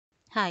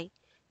Hi,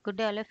 good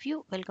day all of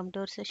you. Welcome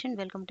to our session.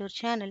 Welcome to our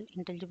channel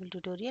Intelligible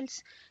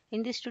Tutorials.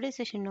 In this today's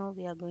session now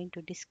we are going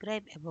to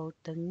describe about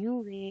the new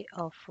way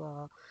of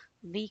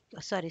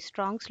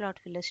strong slot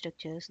filler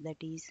structures, that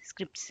is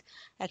scripts.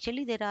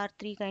 Actually there are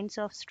three kinds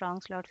of strong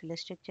slot filler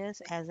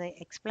structures as I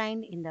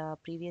explained in the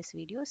previous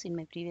videos, in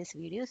my previous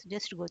videos.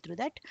 Just to go through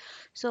that.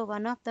 So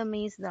one of them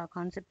is the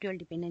conceptual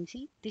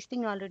dependency. This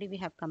thing already we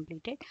have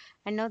completed,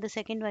 and now the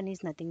second one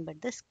is nothing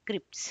but the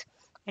scripts,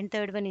 and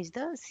third one is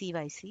the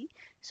CYC.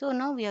 So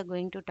now we are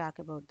going to talk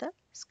about the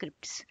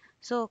scripts.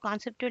 So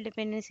conceptual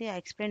dependency I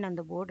explained on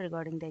the board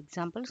regarding the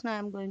examples. Now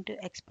I'm going to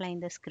explain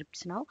the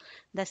scripts now.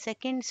 The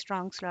second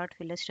strong slot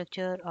filler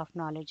structure of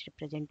knowledge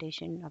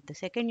representation of the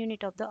second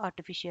unit of the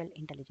artificial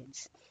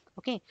intelligence.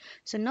 Okay,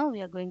 so now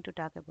we are going to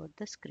talk about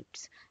the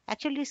scripts.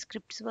 Actually,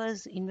 scripts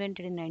was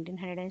invented in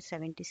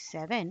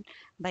 1977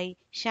 by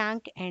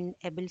Shank and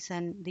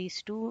Abelson,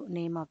 these two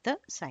name of the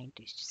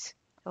scientists.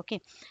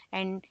 Okay,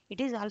 and it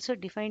is also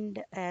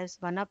defined as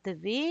one of the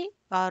way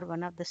or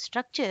one of the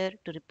structure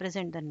to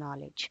represent the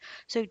knowledge.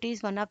 So it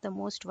is one of the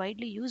most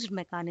widely used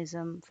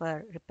mechanism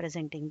for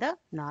representing the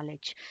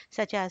knowledge,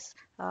 such as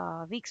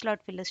weak slot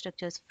filler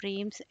structures,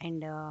 frames,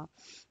 and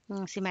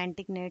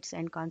semantic nets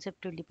and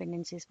conceptual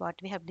dependencies what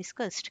we have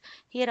discussed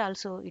here.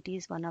 Also it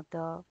is one of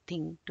the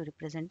thing to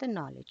represent the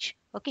knowledge.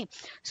 Okay,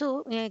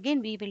 so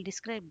again we will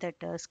describe that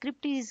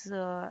script is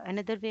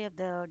another way of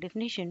the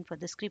definition for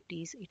the script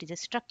is it is a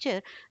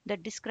structure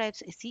that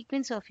describes a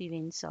sequence of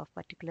events of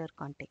particular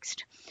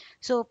context.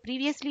 So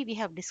previously we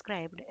have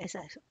described as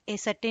a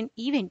certain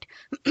event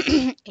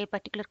a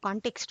particular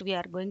context we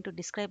are going to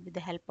describe with the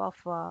help of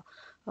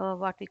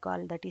what we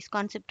call that is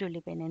conceptual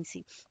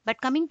dependency.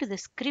 But coming to the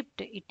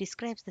script, it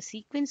describes the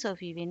sequence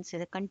of events,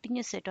 a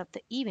continuous set of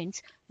the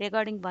events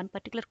regarding one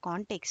particular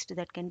context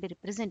that can be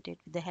represented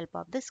with the help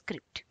of the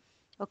script.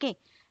 Okay,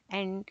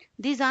 and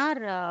these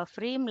are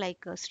frame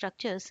like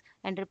structures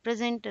and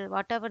represent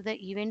whatever the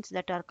events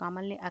that are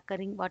commonly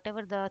occurring,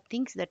 whatever the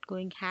things that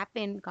going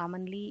happen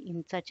commonly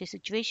in such a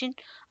situation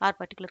or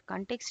particular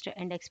context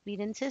and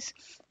experiences.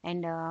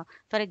 And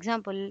for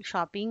example,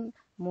 shopping,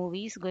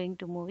 movies, going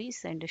to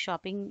movies and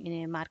shopping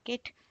in a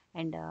market,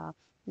 and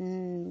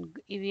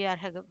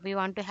if we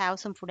want to have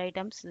some food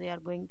items, we are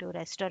going to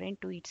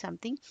restaurant to eat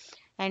something,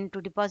 and to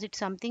deposit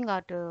something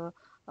or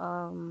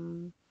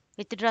to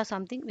withdraw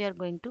something, we are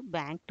going to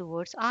bank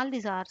towards. All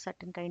these are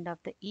certain kind of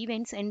the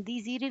events, and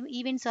these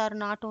events are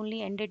not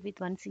only ended with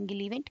one single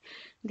event.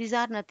 These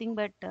are nothing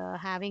but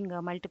having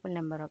a multiple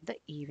number of the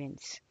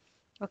events.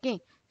 Okay,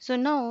 so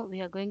now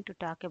we are going to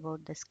talk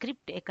about the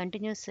script, a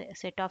continuous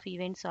set of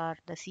events or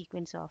the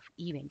sequence of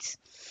events.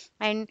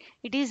 And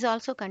it is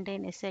also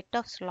contain a set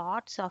of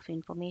slots of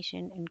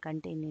information and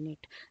contained in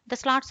it. The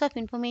slots of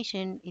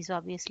information is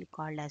obviously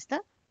called as the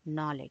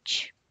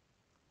knowledge.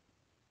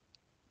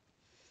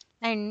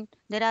 And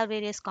there are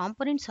various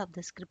components of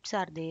the scripts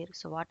are there.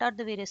 So what are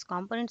the various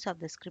components of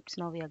the scripts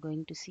now we are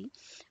going to see.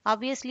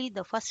 Obviously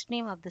the first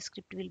name of the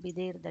script will be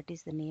there, that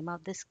is the name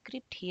of the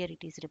script, here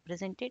it is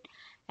represented.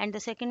 And the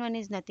second one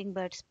is nothing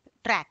but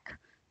track,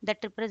 that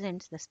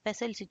represents the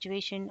special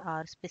situation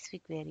or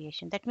specific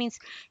variation. That means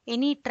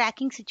any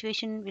tracking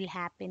situation will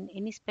happen,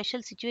 any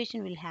special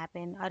situation will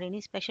happen, or any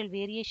special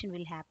variation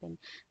will happen,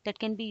 that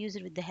can be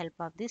used with the help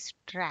of this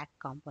track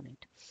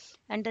component.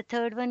 And the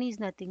third one is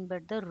nothing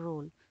but the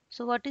role.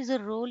 So what is the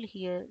role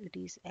here? It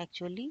is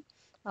actually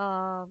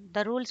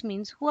the roles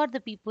means who are the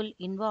people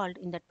involved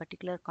in that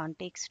particular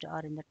context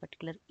or in that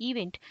particular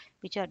event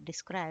which are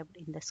described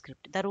in the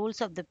script. The roles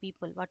of the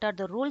people, what are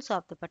the roles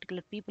of the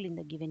particular people in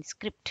the given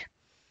script.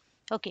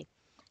 Okay,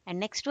 and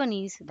next one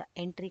is the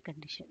entry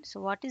condition.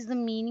 So what is the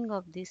meaning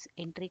of this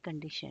entry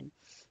condition?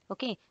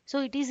 Okay,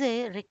 so it is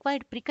a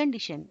required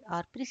precondition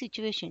or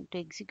pre-situation to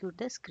execute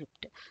the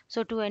script.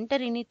 So to enter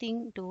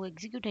anything, to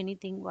execute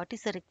anything, what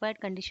is the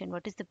required condition,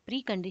 what is the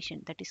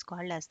precondition, that is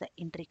called as the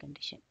entry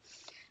condition.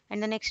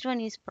 And the next one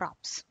is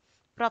props.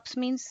 Props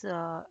means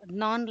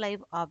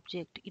non-live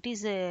object.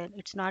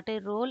 It's not a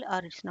role or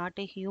it's not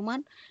a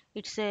human,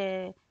 it's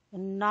a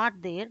not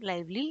there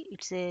lively,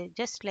 it's a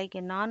just like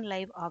a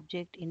non-live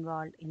object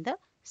involved in the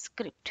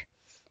script.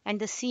 And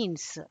the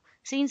scenes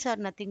are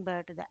nothing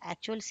but the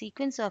actual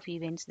sequence of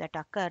events that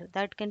occur,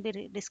 that can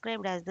be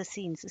described as the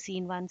scenes,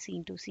 scene 1,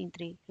 scene 2, scene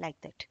 3, like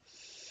that.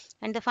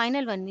 And the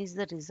final one is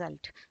the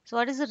result. So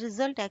what is the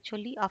result?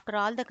 Actually, after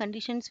all the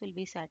conditions will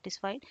be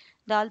satisfied,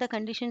 all the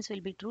conditions will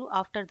be true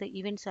after the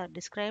events are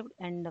described,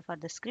 and for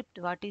the script,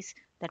 what is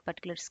that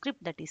particular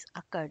script that is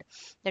occurred,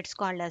 that's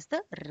called as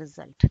the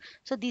result.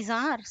 So these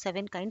are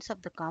 7 kinds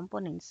of the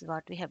components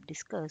what we have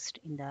discussed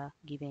in the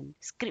given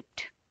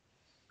script.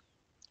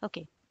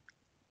 Okay,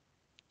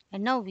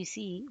 and now we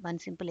see one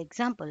simple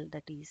example,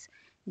 that is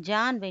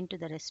John went to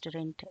the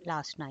restaurant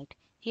last night.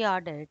 He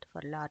ordered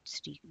for large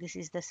steak. This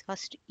is the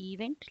first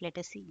event. Let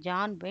us see.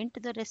 John went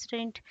to the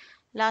restaurant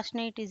last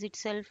night is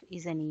itself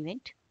is an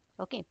event.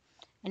 Okay.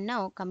 And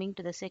now coming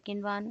to the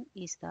second one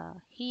is the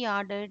he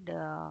ordered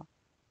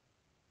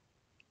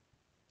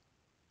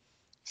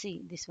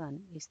See, this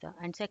one is the,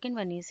 and second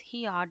one is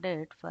he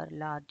ordered for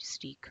large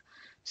steak.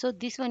 So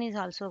this one is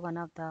also one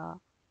of the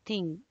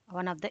thing,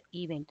 one of the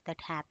event that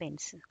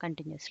happens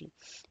continuously.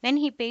 When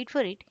he paid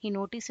for it, he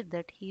noticed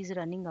that he is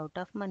running out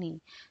of money.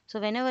 So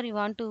whenever he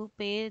want to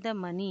pay the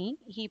money,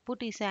 he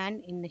put his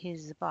hand in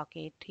his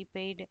pocket. He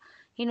paid.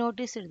 He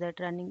noticed that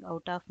running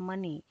out of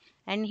money,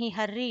 and he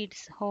hurried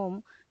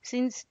home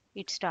since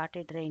it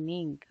started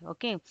raining.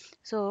 Okay,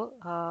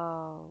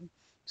 so.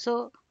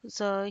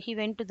 So he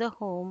went to the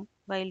home.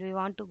 While we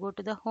want to go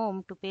to the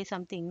home to pay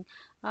something,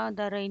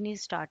 the rain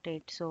is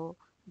started. So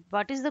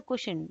what is the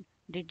question?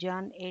 Did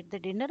John ate the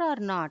dinner or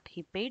not?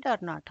 He paid or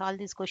not? All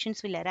these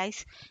questions will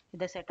arise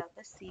with the set of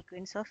the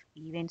sequence of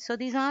events. So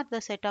these are the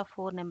set of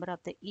four number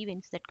of the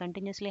events that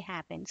continuously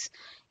happens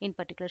in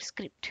particular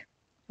script.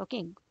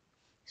 Okay.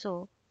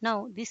 So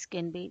now this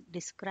can be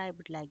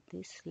described like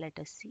this. Let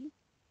us see.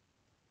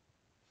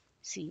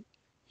 See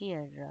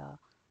here,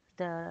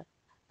 the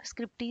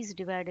script is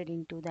divided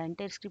into, the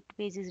entire script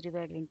page is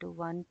divided into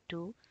one,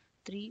 two,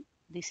 three.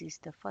 This is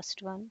the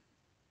first one,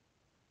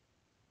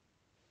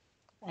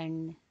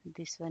 and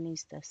this one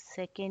is the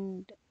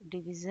second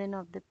division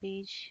of the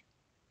page,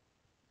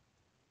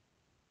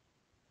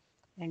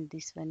 and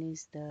this one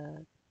is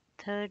the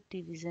third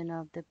division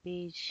of the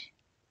page,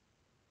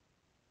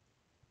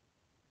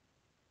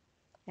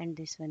 and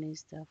this one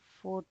is the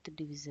fourth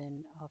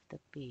division of the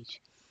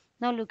page.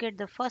 Now look at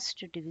the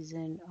first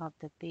division of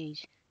the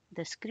page.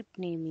 The script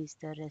name is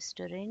the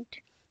restaurant,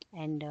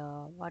 and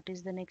what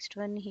is the next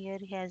one here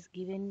he has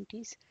given it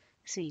is,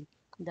 see,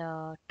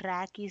 the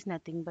track is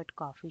nothing but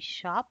coffee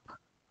shop.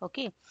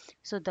 Okay,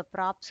 so the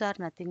props are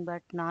nothing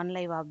but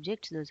non-live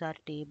objects, those are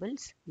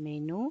tables,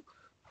 menu,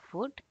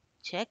 food,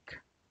 check,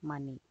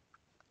 money.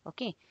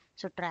 Okay,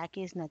 so track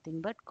is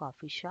nothing but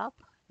coffee shop,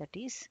 that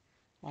is.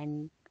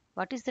 And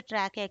what is the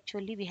track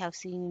actually we have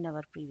seen in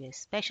our previous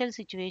special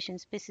situation,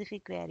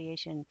 specific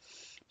variation.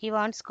 He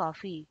wants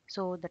coffee,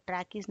 so the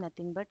track is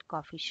nothing but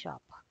coffee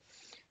shop.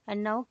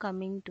 And now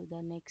coming to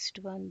the next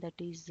one, that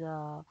is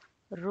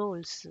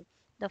roles.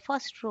 The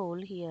first role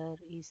here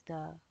is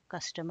the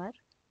customer.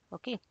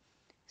 Okay,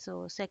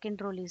 so second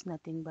role is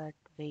nothing but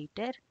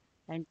waiter,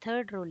 and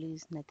third role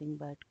is nothing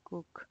but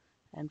cook,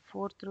 and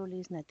fourth role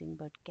is nothing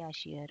but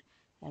cashier,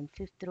 and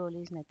fifth role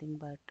is nothing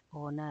but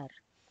owner.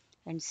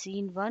 And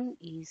scene 1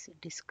 is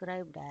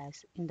described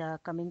as, in the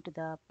coming to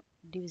the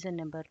division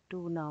number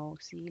 2. Now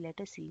see,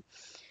 let us see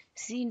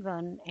scene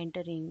 1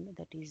 entering,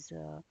 that is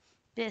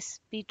this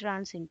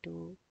patrons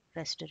into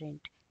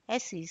restaurant.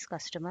 S is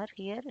customer.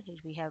 Here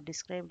we have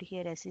described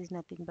here S is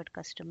nothing but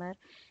customer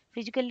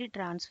physically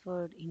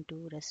transferred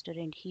into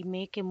restaurant. He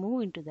make a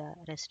move into the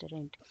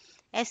restaurant.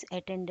 S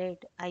attended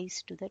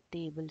eyes to the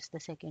tables. The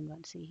second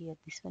one, see here,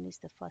 this one is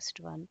the first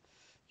one.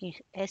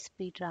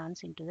 SP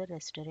trans into the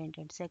restaurant,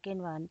 and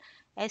second one,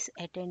 S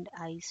attend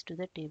eyes to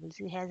the tables.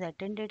 He has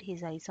attended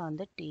his eyes on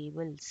the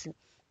tables.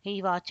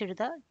 He watched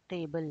the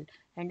table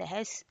and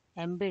has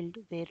ambled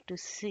where to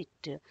sit.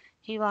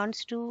 He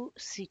wants to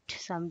sit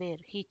somewhere.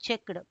 He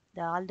checked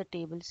all the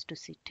tables to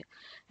sit.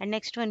 And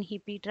next one, he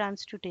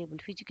P-trans to table.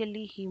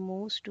 Physically, he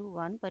moves to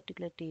one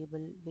particular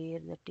table where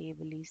the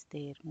table is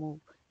there, move,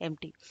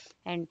 empty.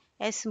 And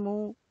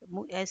move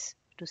S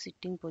to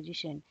sitting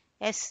position.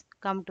 S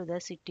come to the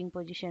sitting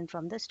position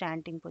from the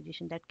standing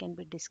position. That can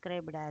be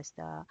described as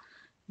the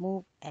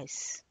move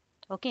S.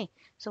 Okay,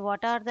 so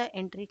what are the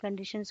entry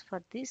conditions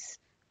for this?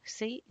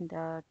 See, in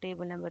the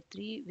table number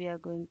 3 we are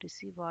going to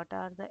see what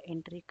are the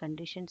entry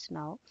conditions.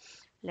 Now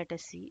let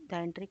us see. The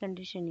entry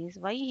condition is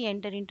why he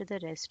entered into the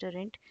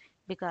restaurant,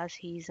 because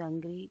he is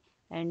hungry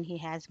and he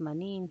has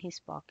money in his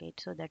pocket.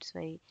 So that's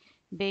why,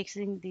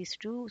 basing these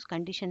two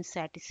conditions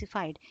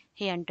satisfied,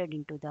 he entered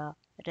into the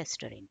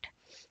restaurant.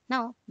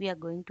 Now we are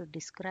going to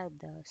describe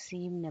the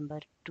scene number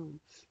 2.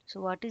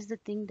 So what is the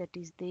thing that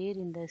is there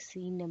in the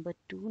scene number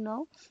 2?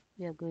 Now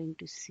we are going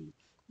to see.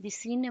 The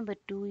scene number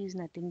 2 is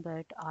nothing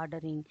but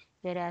ordering,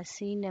 whereas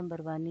scene number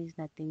 1 is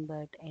nothing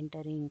but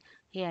entering.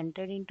 He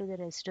entered into the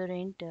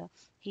restaurant,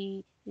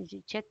 he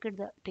checked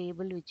the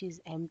table which is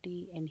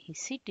empty, and he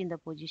sit in the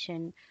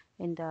position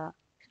in the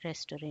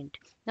restaurant.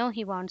 Now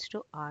he wants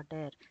to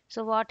order.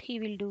 So what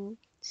he will do?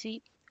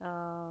 See,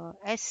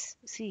 S,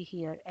 see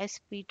here, S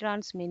P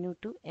trans menu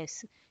to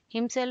S.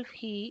 Himself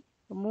he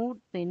moved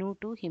menu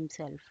to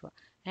himself,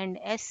 and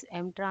S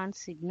M trans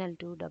signal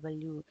to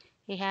W.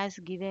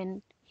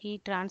 He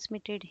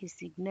transmitted his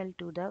signal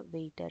to the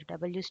waiter.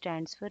 W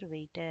stands for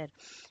waiter,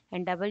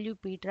 and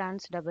WP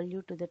trans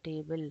W to the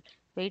table.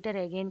 Waiter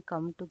again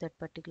come to that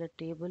particular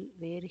table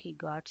where he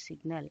got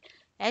signal.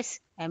 S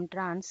M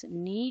trans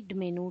need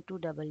menu to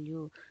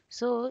W.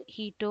 So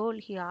he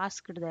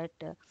asked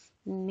that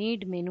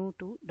need menu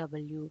to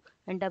W,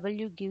 and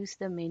W gives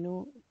the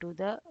menu to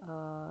the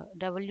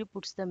W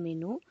puts the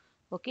menu.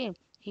 Okay,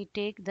 he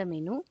take the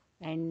menu,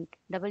 and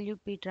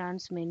WP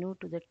trans menu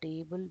to the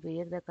table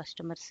where the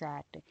customer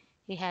sat.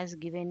 He has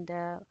given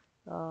the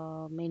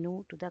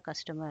menu to the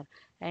customer,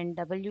 and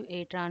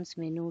WA trans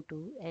menu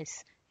to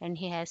S, and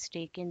he has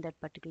taken that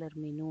particular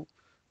menu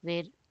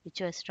where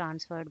which was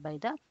transferred by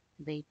the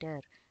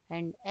waiter.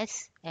 And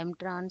S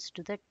trans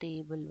to the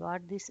table.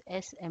 What this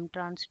S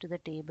trans to the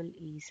table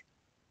is?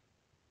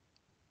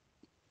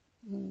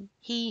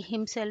 He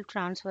himself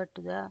transferred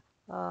to the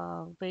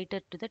waiter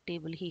to the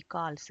table. He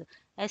calls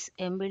as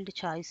embedded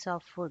choice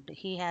of food.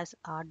 He has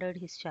ordered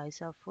his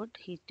choice of food.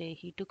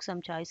 He took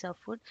some choice of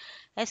food.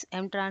 S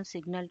M trans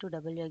signal to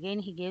W. Again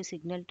he gave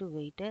signal to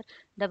waiter.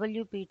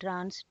 W P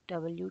trans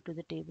W to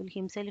the table.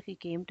 Himself he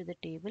came to the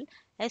table.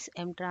 S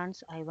M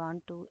trans I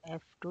want to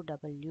F to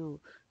W.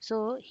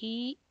 So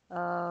he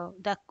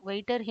the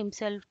waiter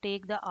himself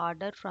take the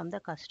order from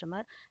the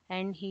customer,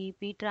 and he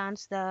P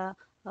trans the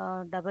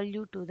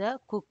W to the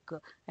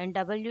cook, and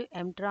W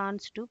M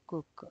trans to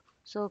cook.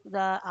 So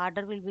the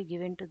order will be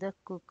given to the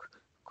cook.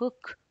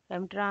 Cook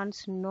M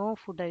trans no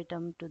food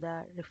item to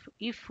the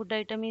if food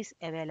item is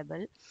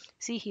available.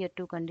 See here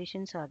two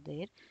conditions are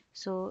there.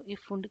 So if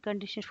food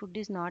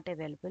is not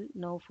available,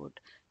 no food.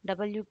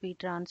 W P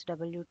trans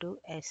W to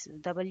S.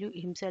 W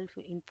himself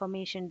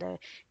information the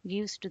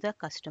gives to the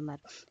customer.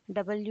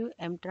 W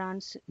M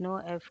trans no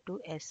F to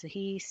S.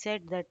 He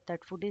said that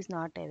that food is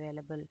not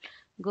available.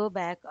 Go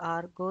back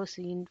or go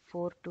scene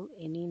 4 to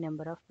any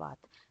number of path.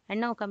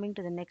 And now coming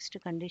to the next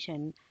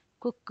condition,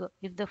 cook.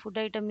 If the food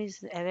item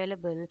is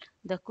available,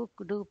 the cook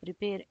do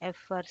prepare F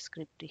for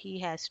script. He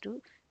has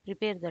to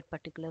prepare that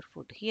particular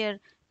food. Here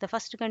the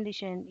first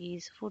condition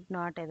is food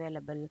not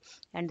available,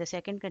 and the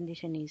second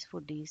condition is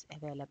food is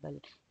available.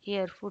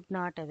 Here food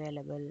not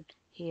available,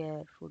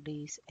 here food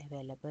is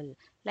available.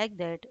 Like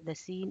that the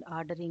scene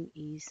ordering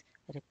is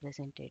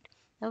represented.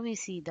 Now we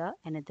see the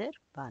another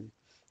one.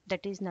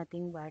 That is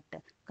nothing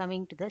but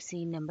coming to the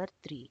scene number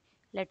 3.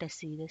 Let us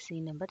see the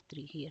scene number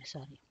 3 here.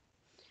 Sorry.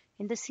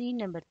 In the scene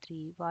number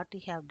 3, what he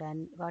had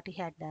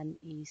done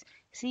is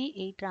C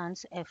A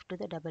trans F to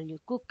the W,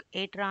 cook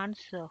A trans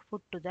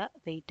food to the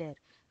waiter.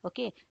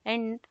 Okay,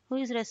 and who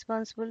is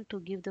responsible to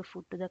give the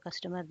food to the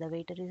customer? The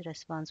waiter is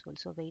responsible.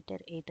 So waiter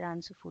A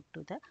trans food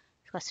to the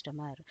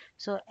customer.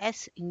 So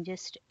S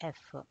ingest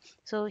F.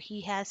 So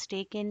he has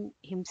taken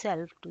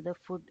himself to the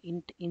food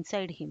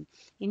inside him.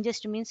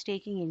 Ingest means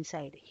taking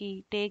inside.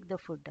 He take the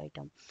food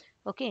item.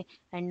 Okay,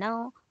 and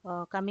now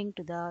coming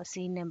to the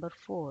scene number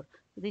 4.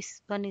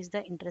 This one is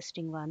the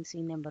interesting one.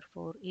 Scene number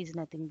 4 is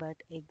nothing but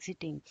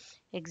exiting.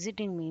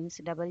 Exiting means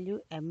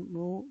W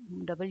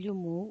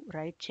move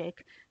right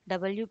check,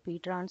 W P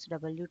trans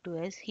W to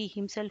S. He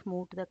himself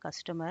moved to the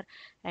customer,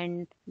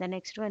 and the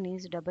next one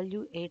is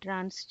W A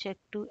trans check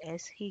to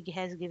S. He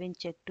has given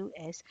check to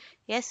S.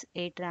 S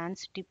A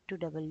trans tip to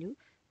W.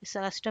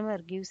 So customer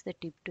gives the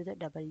tip to the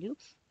W.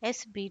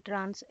 S B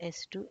trans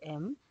S to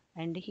M,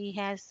 and he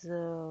has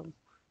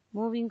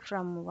moving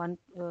from one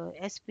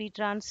SP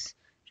trans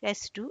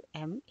S to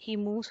M. He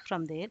moves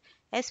from there.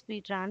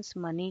 SP trans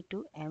money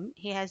to M.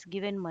 He has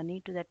given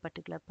money to that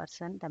particular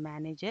person, the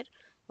manager.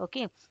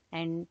 Okay,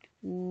 and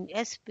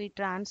SP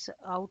trans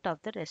out of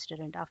the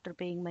restaurant. After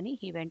paying money,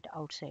 he went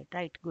outside.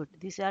 Right, good.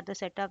 These are the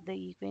set of the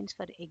events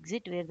for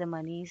exit where the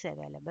money is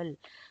available.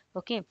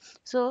 Okay,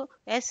 so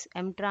S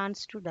M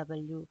trans to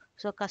W.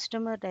 So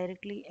customer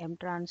directly M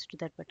trans to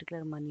that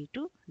particular money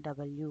to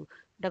W.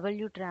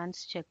 W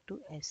trans check to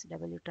S.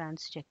 W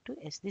trans check to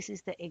S. This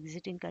is the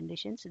exiting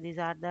conditions. These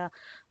are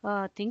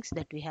the things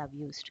that we have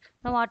used.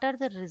 Now, what are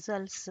the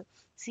results?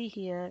 See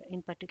here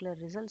in particular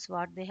results.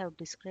 What they have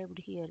described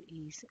here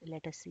is,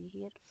 let us see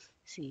here.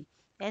 See,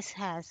 S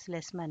has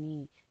less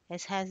money.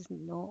 S has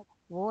no.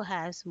 O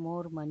has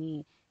more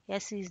money.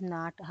 S is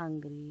not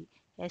hungry.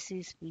 S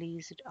is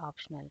pleased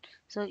optional.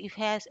 So if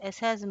has S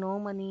has no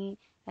money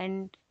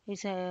and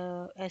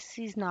S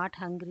is not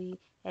hungry,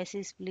 S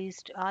is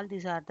pleased. All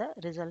these are the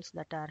results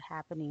that are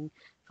happening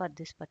for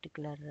this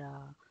particular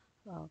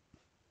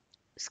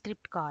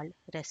script called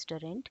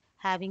restaurant,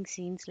 having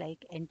scenes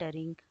like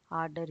entering,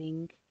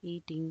 ordering,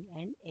 eating,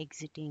 and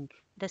exiting.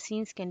 The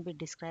scenes can be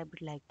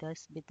described like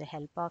this with the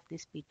help of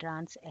this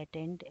trans,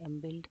 attend,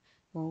 embuild,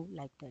 move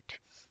like that.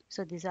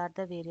 So these are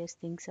the various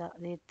things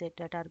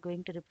that are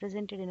going to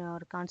represented in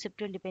our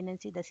conceptual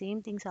dependency. The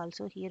same things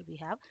also here we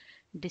have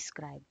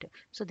described.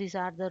 So these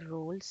are the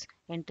roles,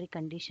 entry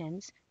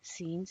conditions,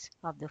 scenes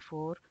of the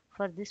four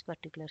for this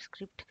particular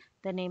script.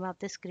 The name of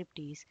the script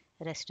is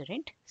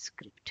restaurant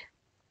script.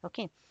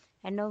 Okay,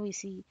 and now we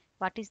see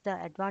what is the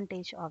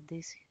advantage of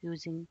this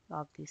using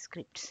of these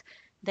scripts.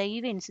 The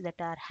events that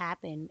are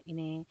happen in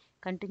a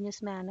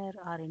continuous manner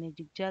or in a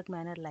zigzag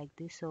manner like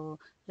this. So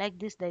like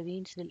this the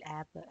events will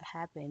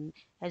happen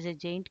as a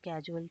giant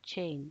casual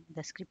chain,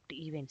 the script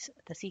events,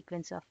 the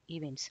sequence of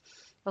events.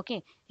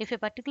 Okay, if a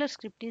particular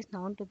script is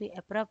known to be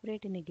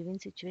appropriate in a given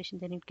situation,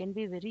 then it can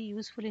be very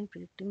useful in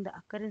predicting the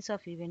occurrence of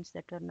events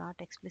that were not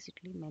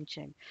explicitly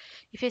mentioned.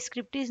 If a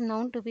script is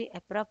known to be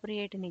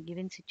appropriate in a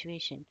given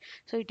situation,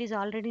 so it is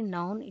already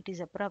known it is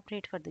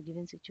appropriate for the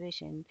given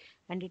situation,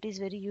 and it is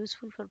very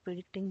useful for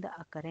predicting the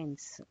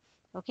occurrence.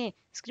 Okay,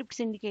 scripts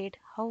indicate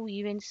how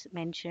events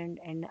mentioned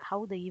and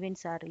how the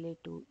events are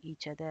related to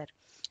each other.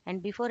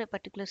 And before a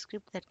particular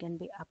script that can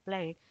be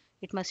applied,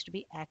 it must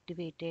be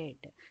activated.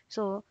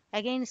 So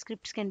again,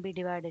 scripts can be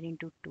divided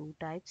into two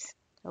types.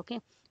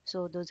 Okay,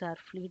 So those are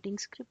fleeting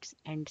scripts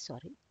and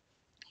sorry,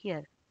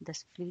 here the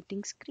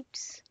fleeting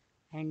scripts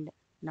and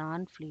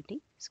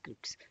non-fleeting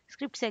scripts.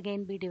 Scripts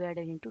again be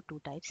divided into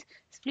two types,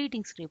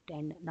 fleeting script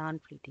and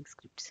non-fleeting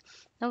scripts.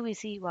 Now we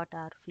see what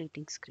are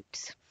fleeting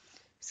scripts.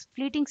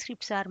 Fleeting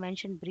scripts are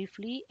mentioned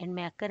briefly and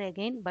may occur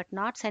again but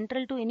not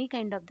central to any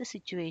kind of the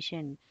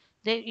situation.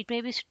 It may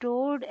be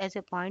stored as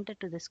a pointer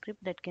to the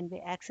script that can be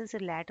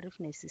accessed later if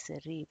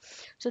necessary.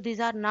 So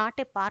these are not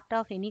a part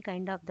of any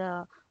kind of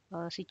the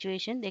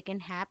situation. They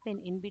can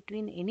happen in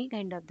between any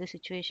kind of the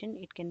situation.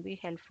 It can be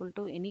helpful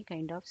to any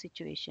kind of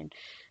situation.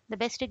 The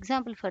best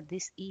example for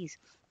this is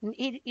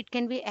it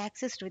can be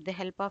accessed with the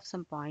help of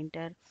some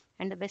pointer,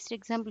 and the best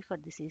example for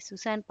this is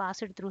Susan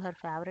passed through her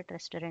favorite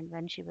restaurant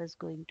when she was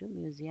going to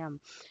museum,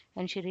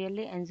 and she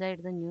really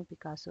enjoyed the new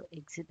Picasso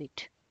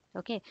exhibit.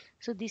 Okay,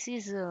 so this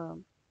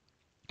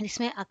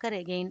may occur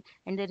again,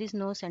 and there is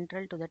no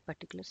central to that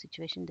particular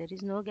situation. There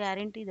is no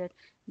guarantee that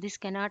this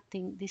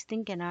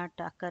thing cannot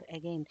occur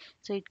again.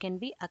 So it can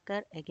be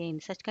occur again.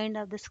 Such kind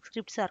of the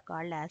scripts are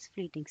called as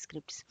fleeting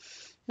scripts.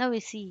 Now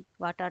we see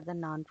what are the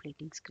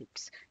non-fleeting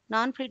scripts.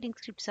 Non-fleeting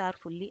scripts are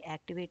fully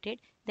activated.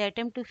 They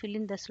attempt to fill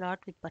in the slot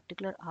with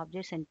particular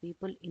objects and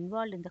people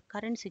involved in the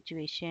current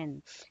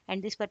situation.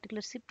 And this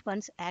particular script,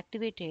 once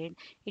activated,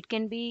 it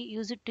can be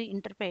used to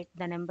interpret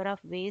the number of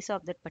ways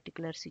of that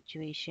particular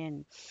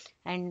situation.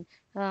 And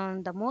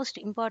the most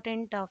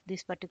important of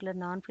this particular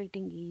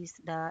non-fleeting is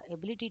the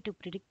ability to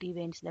predict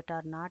events that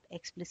are not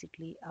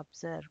explicitly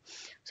observed.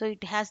 So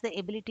it has the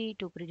ability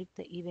to predict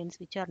the events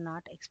which are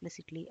not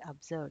explicitly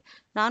observed.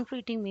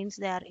 Non-fleeting means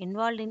they are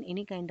involved in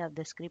any kind of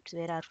the scripts,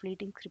 where our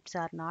fleeting scripts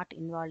are not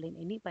involved in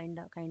any kind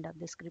of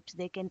the scripts.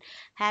 They can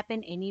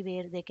happen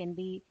anywhere. They can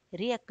be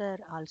reoccur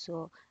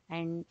also,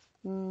 and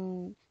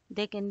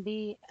they can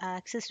be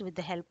accessed with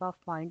the help of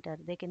pointer.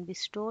 They can be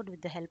stored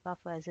with the help of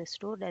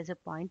stored as a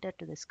pointer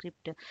to the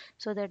script,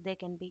 so that they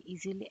can be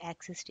easily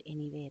accessed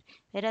anywhere.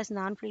 Whereas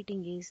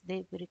non-fleeting is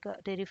they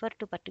refer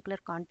to particular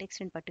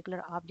context and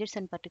particular objects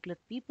and particular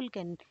people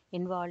can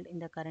involved in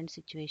the current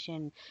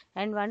situation.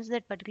 And once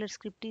that particular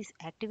script is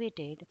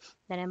activated,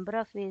 the number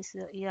of ways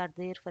are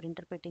there for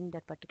interpreting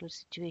that particular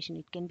situation.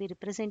 It can be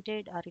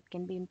represented or it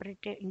can be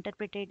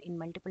interpreted in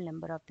multiple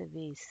number of the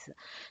ways.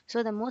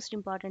 So the most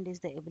important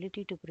is the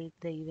ability to predict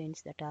the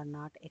events that are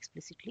not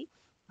explicitly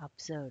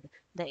observed.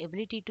 The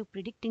ability to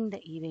predicting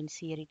the events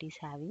here it is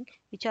having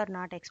which are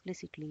not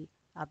explicitly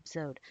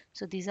observed.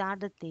 So these are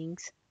the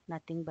things,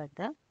 nothing but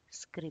the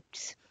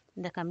scripts.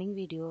 In the coming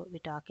video we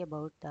talk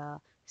about the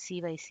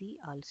CYC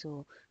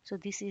also. So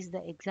this is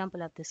the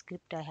example of the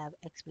script I have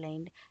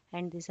explained,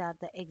 and these are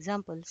the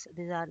examples.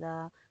 These are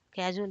the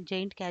casual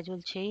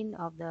chain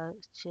of the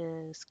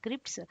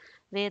scripts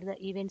where the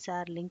events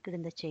are linked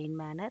in the chain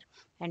manner,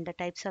 and the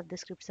types of the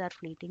scripts are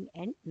fleeting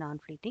and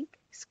non-fleeting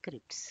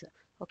scripts.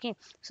 Okay,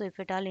 so if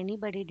at all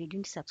anybody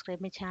didn't subscribe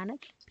my channel,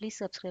 please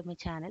subscribe my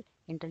channel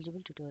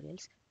Intelligible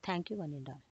Tutorials. Thank you one and all.